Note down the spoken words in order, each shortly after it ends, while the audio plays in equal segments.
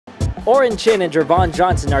Oren Chin and Javon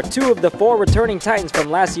Johnson are two of the 4 returning Titans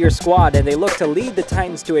from last year's squad, and they look to lead the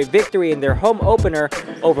Titans to a victory in their home opener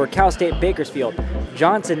over Cal State Bakersfield.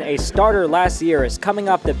 Johnson, a starter last year, is coming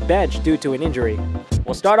off the bench due to an injury.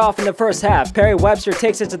 We'll start off in the first half. Perry Webster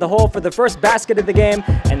takes it to the hole for the first basket of the game,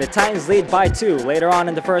 and the Titans lead by 2. Later on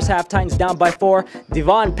in the first half, Titans down by 4.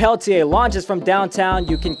 Devon Peltier launches from downtown.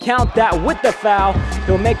 You can count that with the foul.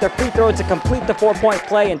 He'll make the free throw to complete the 4-point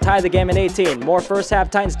play and tie the game at 18. More first half,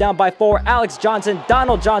 Titans down by 4. Alex Johnson,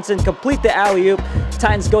 Donald Johnson complete the alley-oop.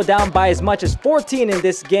 Titans go down by as much as 14 in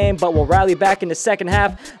this game, but will rally back in the second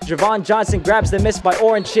half. Javon Johnson grabs the miss by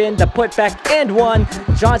Oren Chin, the putback and 1.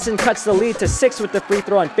 Johnson cuts the lead to 6 with the free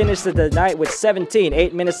throw and finishes the night with 17.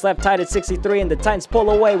 8 minutes left, tied at 63, and the Titans pull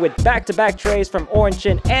away with back-to-back trays from Oren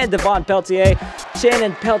Chin and Devon Peltier. Chin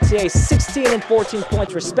and Peltier 16 and 14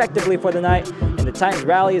 points respectively for the night, and the Titans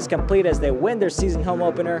rally is complete as they win their season home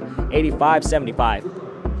opener 85-75.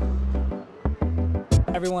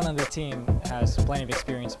 Everyone on the team has plenty of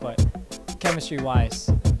experience, but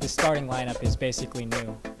chemistry-wise, the starting lineup is basically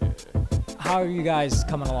new. How are you guys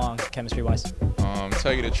coming along chemistry-wise?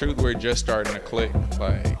 Tell you the truth, we're just starting to click.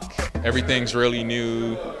 Like, everything's really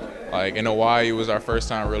new. Like, in Hawaii, it was our first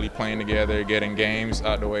time really playing together, getting games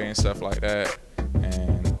out the way and stuff like that.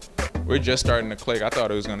 And we're just starting to click. I thought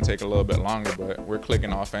it was going to take a little bit longer, but we're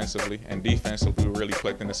clicking offensively, and defensively we really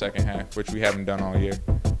clicked in the second half, which we haven't done all year.